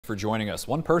For joining us.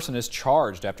 One person is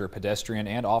charged after a pedestrian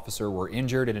and officer were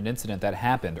injured in an incident that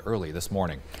happened early this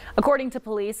morning. According to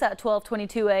police, at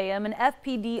 12:22 a.m., an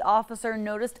FPD officer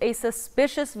noticed a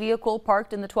suspicious vehicle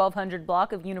parked in the 1200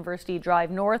 block of University Drive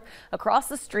North across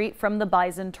the street from the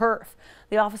Bison turf.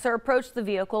 The officer approached the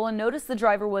vehicle and noticed the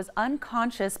driver was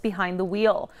unconscious behind the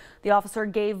wheel. The officer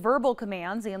gave verbal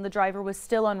commands and the driver was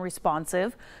still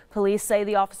unresponsive. Police say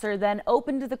the officer then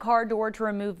opened the car door to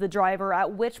remove the driver,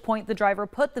 at which point the driver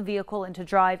put the vehicle into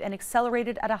drive and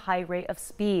accelerated at a high rate of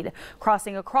speed,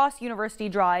 crossing across University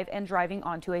Drive and driving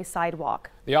onto a sidewalk.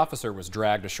 The officer was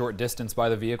dragged a short distance by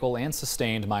the vehicle and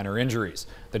sustained minor injuries.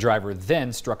 The driver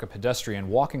then struck a pedestrian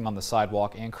walking on the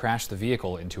sidewalk and crashed the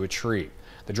vehicle into a tree.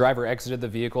 The driver exited the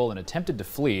vehicle and attempted to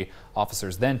flee.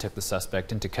 Officers then took the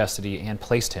suspect into custody and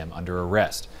placed him under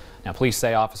arrest. Now, police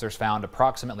say officers found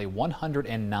approximately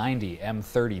 190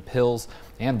 M30 pills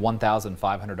and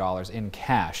 $1,500 in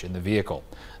cash in the vehicle.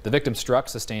 The victim's truck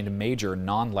sustained major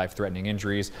non-life-threatening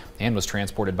injuries and was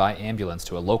transported by ambulance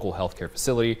to a local healthcare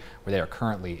facility where they are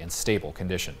currently in stable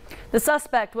condition. The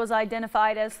suspect was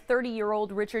identified as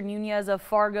 30-year-old Richard Nunez of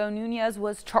Fargo. Nunez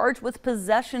was charged with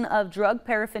possession of drug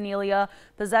paraphernalia,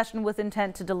 possession with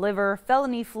intent to deliver,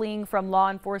 felony fleeing from law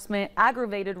enforcement,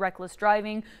 aggravated reckless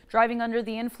driving, driving under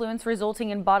the influence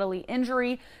resulting in bodily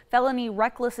injury, felony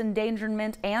reckless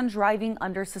endangerment, and driving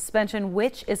under suspension,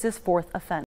 which is his fourth offense.